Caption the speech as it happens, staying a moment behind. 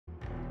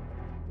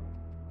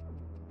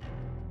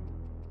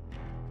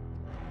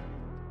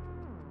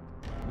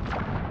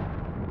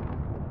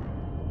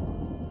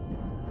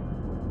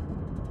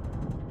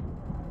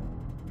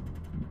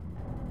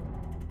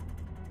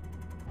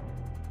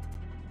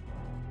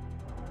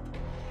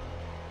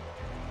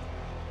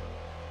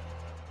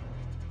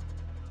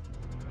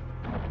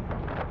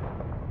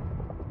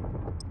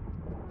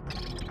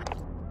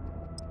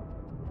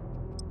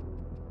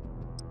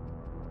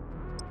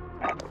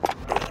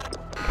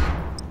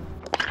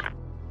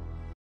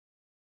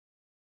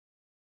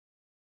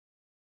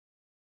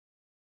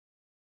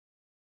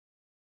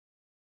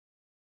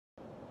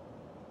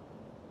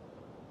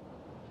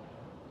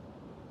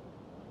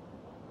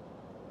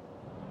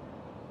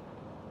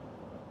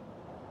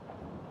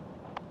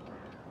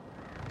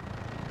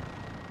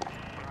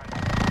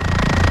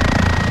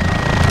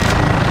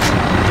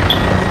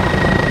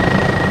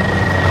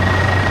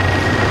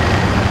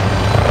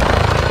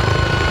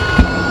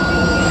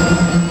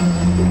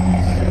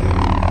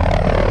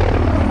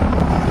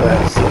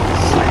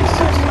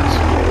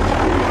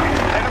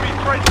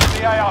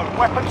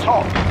the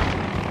top.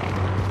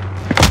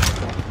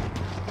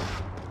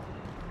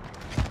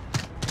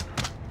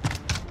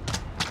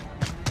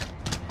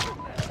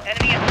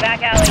 Enemy in the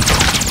back alley.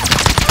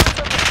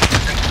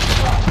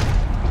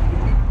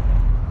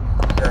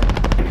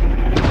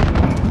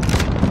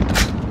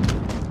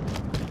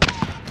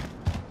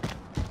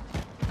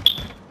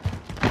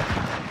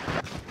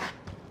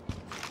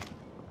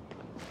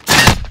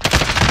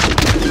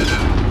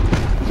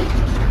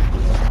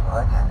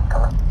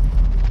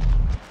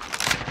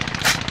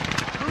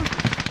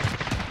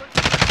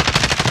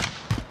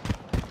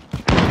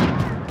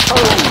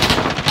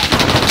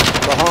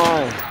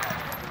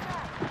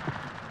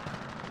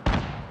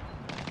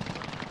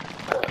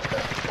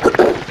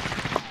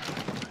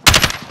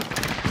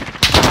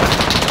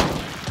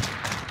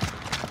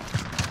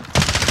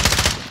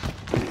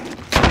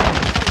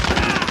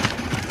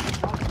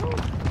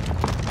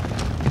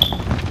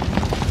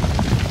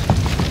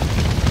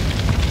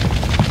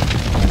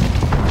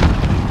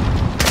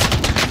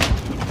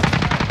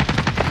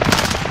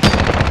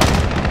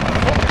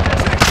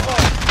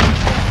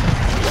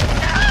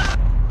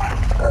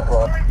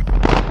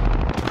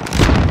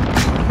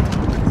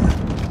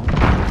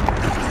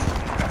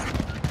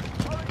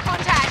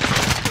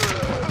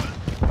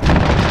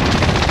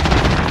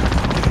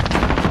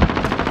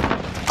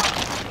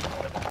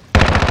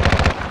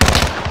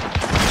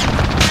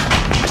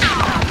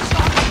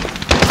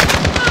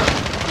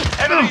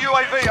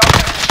 UAV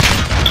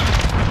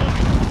up.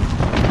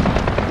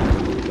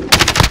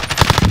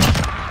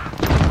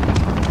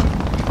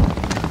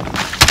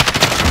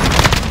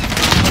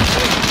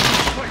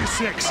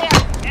 26.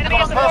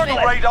 Got a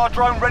personal radar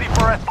drone ready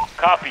for it.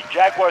 Copy.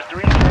 Jaguar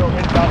 3-0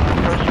 inbound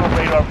with personal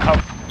radar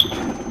cover.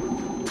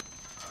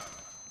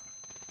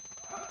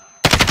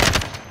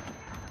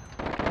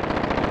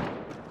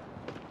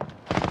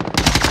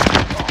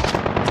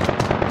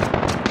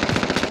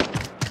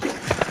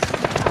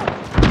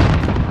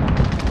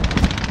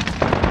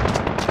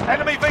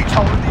 Enemy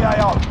VTOL in the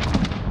AO.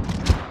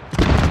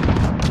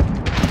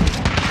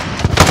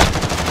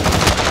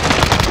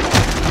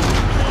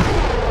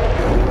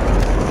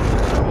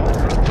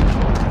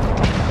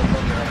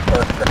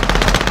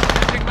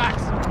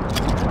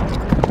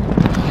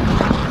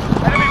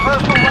 Enemy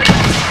personal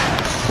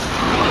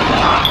radar.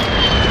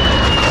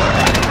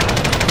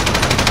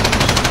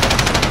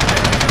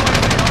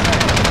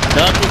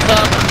 Double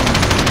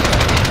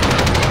cover.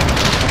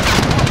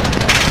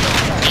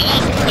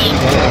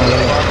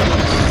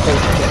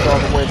 All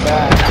the way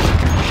back.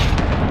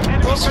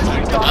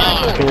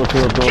 Tuvo.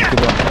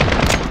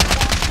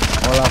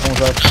 Hola, ¿cómo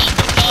estás?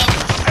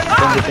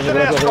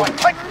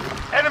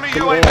 Enemy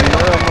UAV.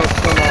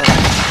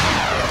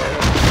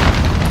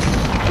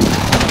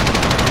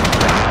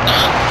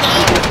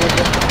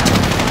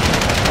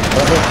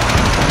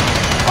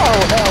 Oh,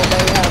 hell,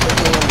 they have the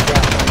damn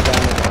got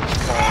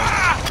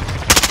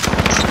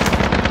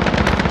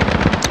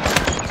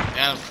one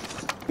down.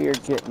 You're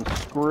getting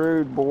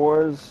screwed,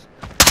 boys.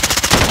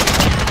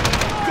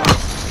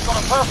 Got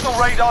a personal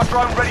radar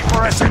drone ready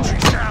for it.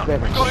 Sentry's down.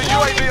 We've got a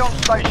UAV on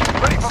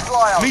station, ready for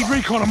flyout. Need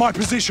recon on my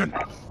position.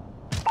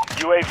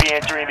 UAV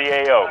entering the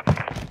AO.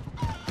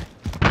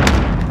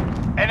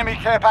 Enemy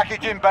care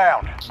package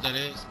inbound. That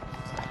is.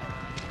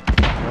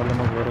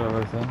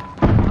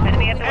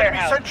 Enemy at the Enemy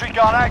warehouse. sentry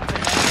gun active.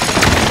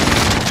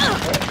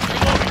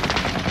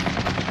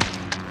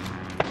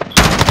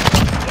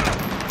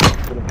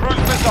 Cruise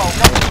missile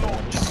ready to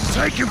launch.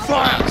 Taking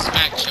fire.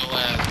 Smack your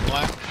ass,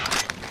 boy.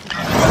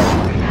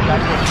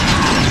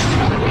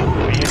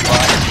 Be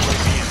advised,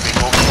 UAV is being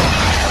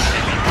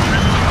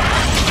overrun.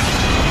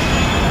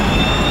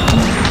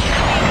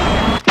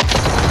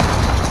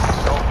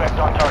 No effect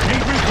on target.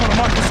 Need recon on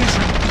my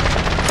position.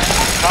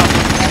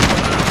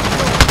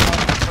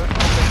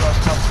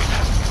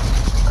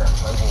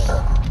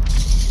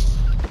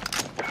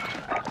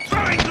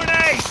 Throwing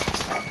grenade.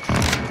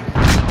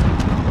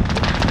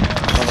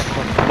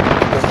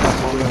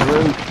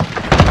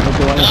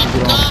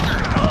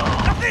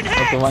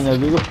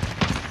 Nothing hit.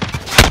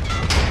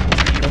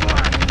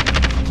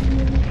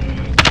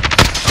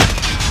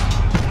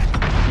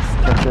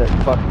 That's it.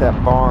 Fuck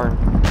that barn.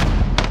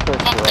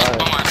 That's Fuck that right.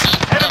 barn, man.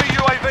 Enemy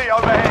UAV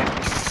overhead.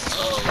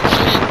 Oh,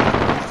 shit.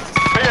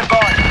 Be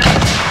advised.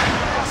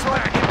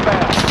 Slack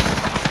inbound.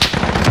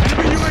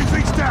 Enemy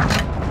UAV's down.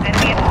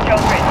 Enemy at the Joe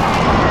Bridge.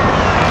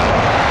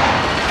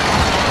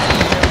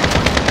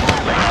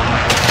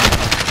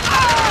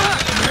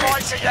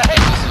 Right to your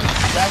head.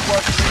 Jaguar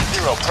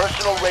 3-0,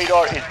 personal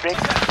radar is being...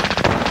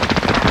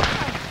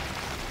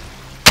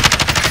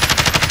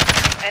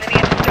 Enemy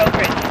at the Joe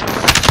Bridge.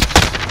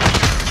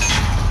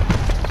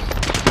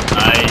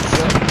 Nice.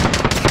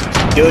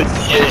 Good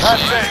shit.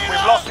 That's it.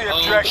 We've lost the Oh,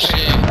 objective.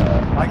 shit.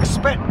 I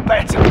expect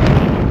better. You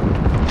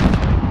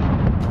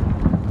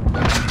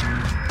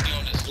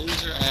on this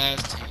loser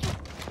ass team.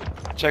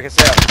 Check us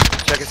out.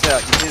 Check us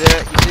out. You see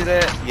that? You see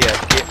that? Yeah,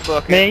 get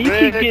fucking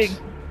Man,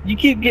 wrecked. you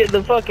keep getting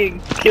the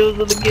fucking kills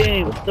of the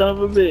game, son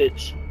of a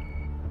bitch.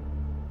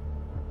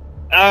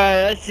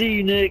 Alright, I see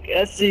you, Nick.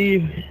 I see you.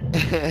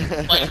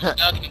 Wait, for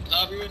ducking and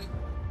covering?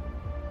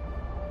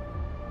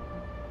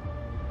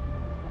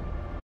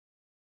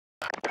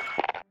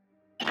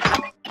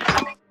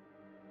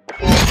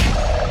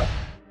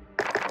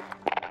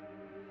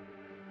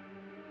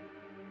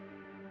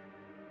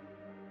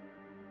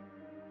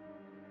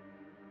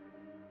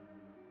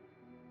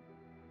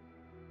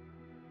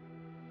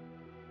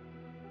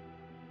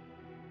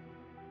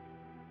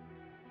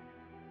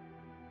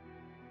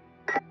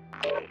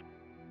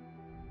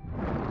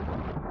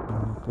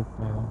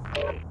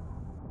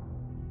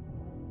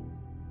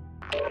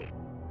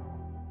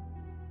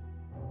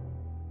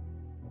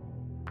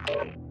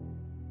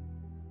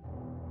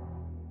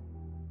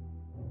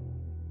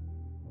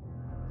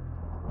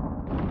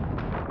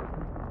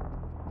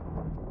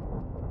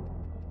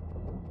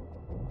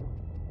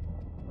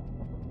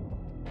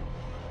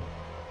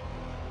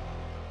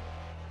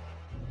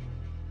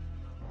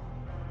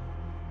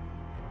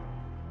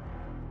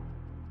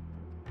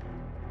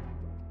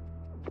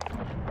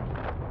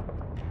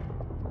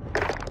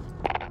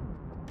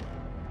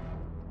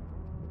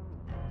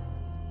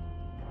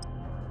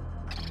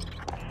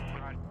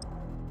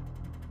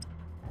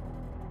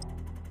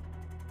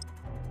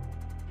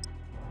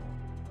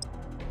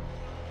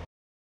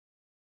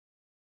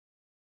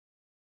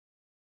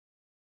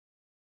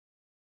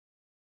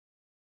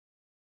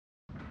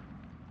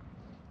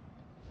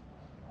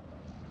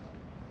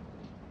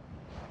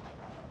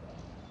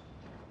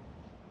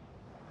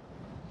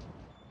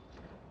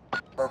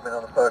 Movement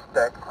on the first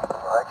deck.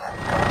 Right.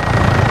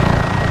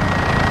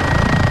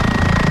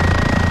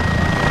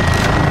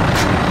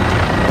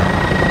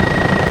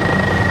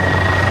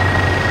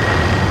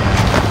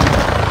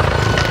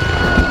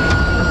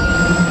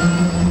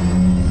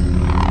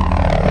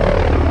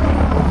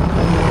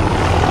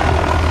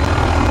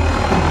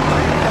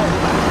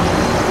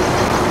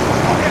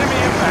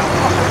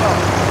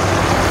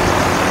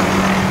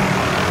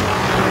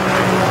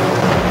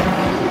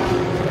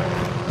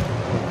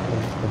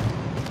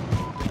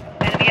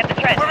 Enemy at the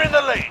trench. We're in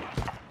the lead.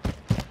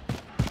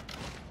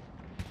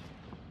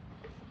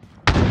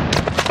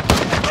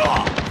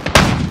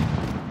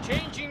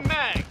 Changing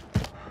mag.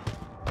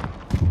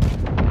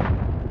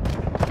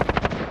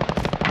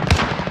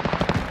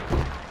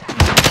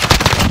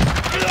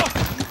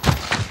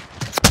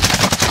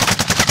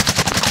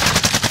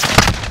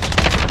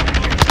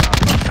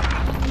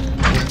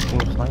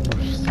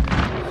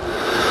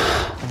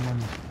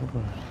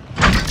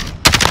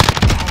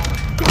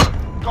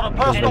 Got a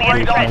personal Enemy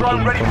radar at the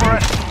drone trench. ready for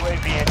us.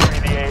 UAV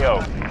entering the AO.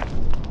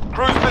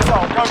 Cruise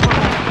missile, go for it.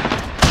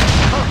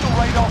 Personal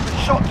radar's been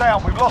shot down.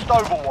 We've lost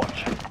Overwatch.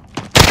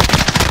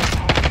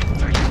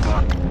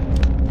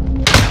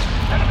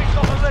 Enemy's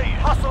on the lead.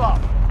 Hustle up.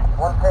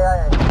 One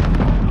KIA.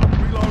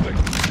 Reloading.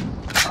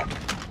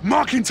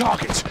 Marking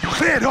targets.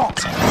 Cleared hot.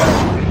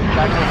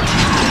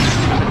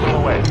 Pull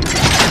away.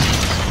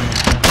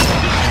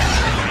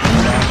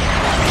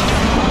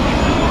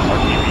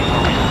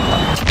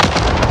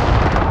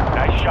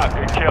 Nice shot,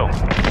 good kill.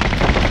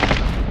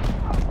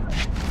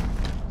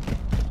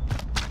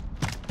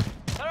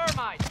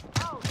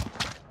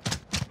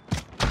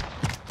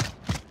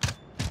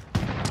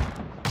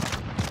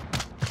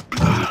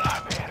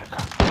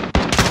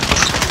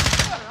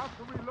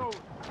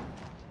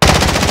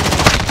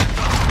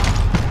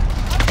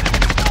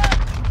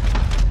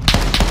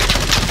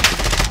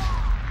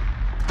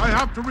 I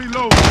have to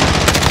reload.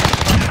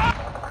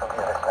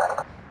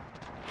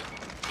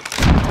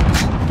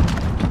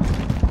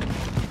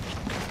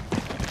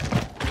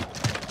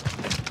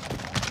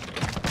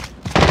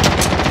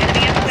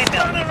 Enemy at the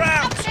windmill.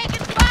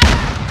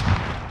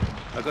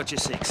 I got you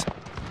 6.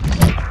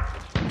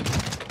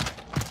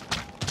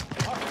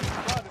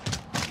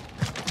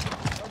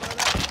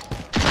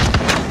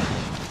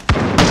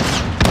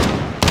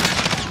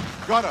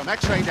 Got him.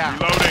 X-ray down.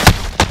 Reloading.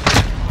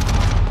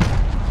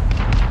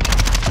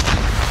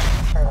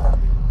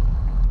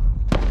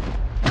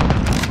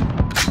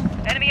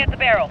 Enemy at the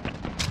barrel.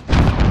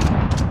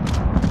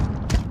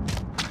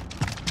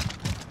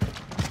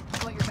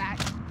 Got your back.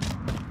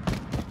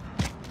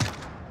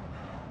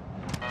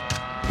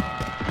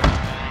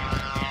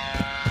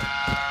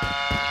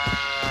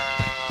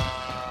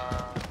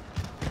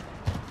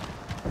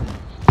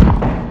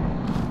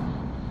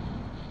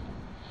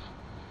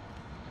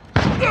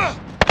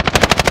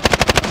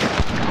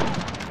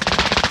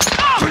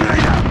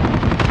 Grenade out.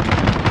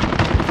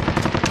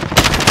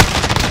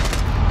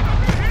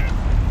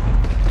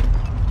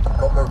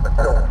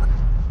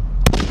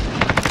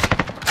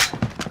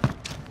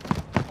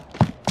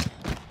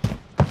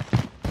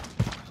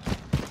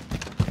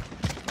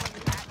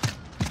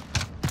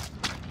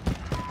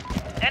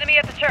 Enemy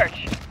at the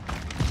church.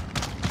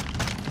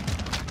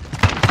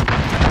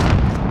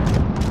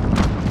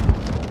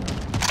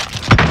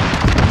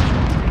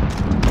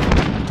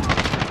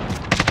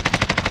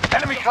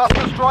 Enemy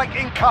cluster strike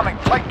incoming.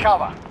 Take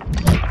cover.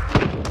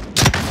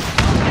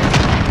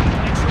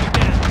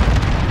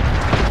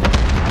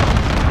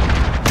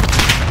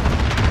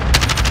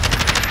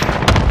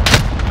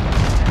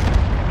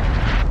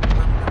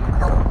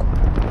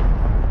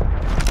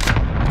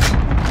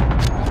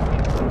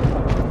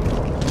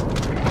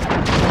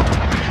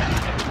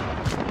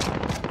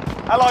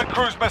 Allied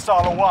cruise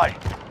missile away.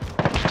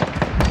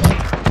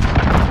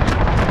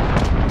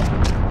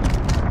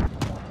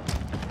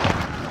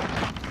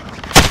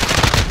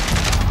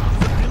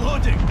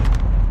 Reloading.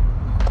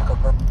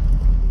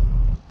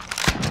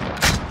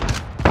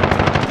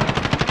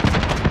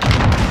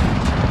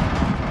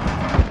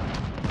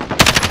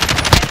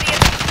 Enemy at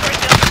the destroyed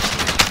building.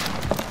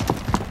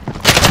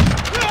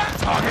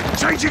 Target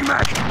changing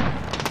mag.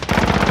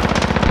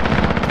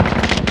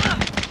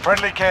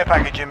 Friendly care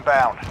package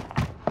inbound.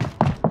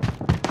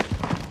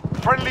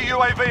 Friendly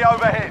UAV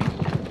overhead.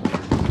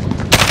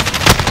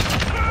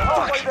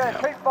 Halfway there,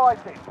 keep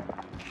fighting.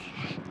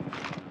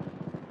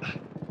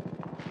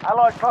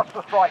 Allied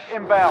cluster strike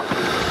inbound.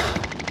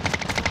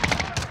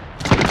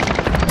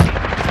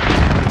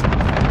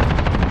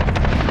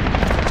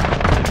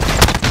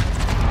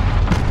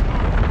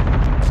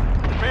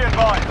 Be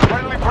advised,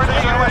 friendly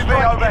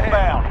UAV overhead.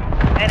 Inbound.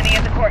 Enemy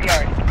in the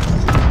courtyard.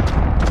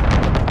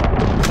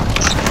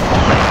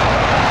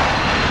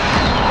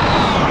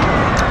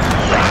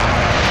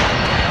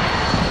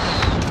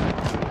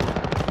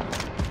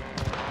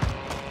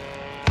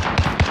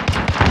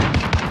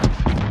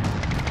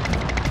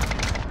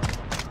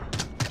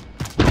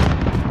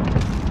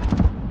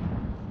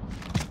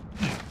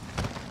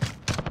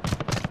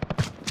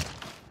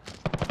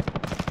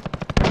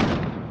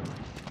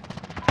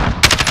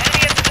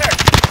 Enemy at the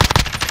church.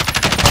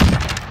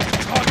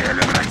 Target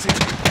eliminated.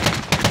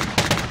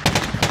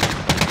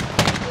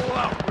 All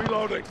out.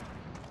 Reloading.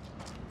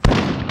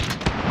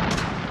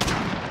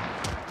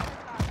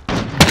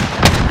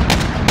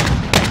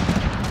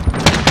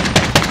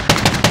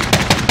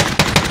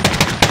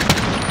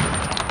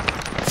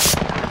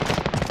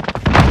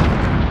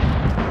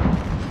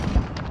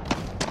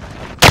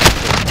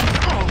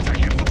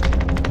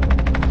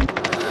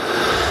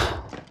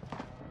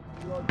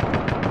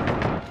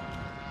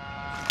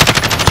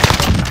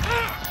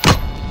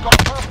 Got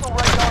a personal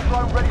radar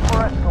drone ready for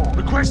escort.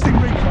 Requesting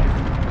recon.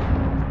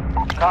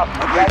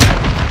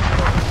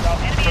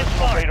 Enemy in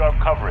spawn. Radar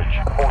coverage.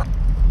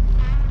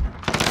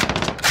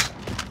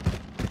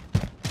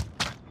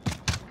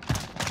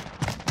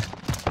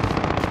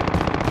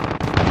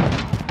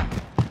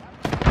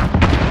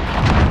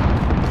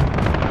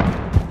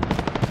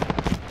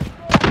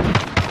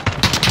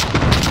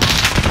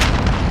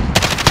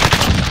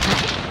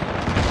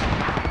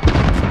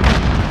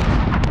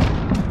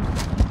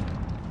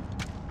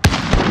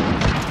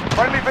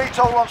 Friendly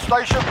VTOL on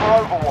station for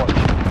overwatch.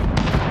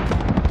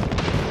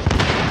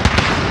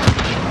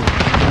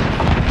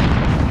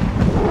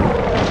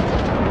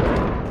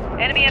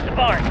 Enemy at the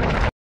barn.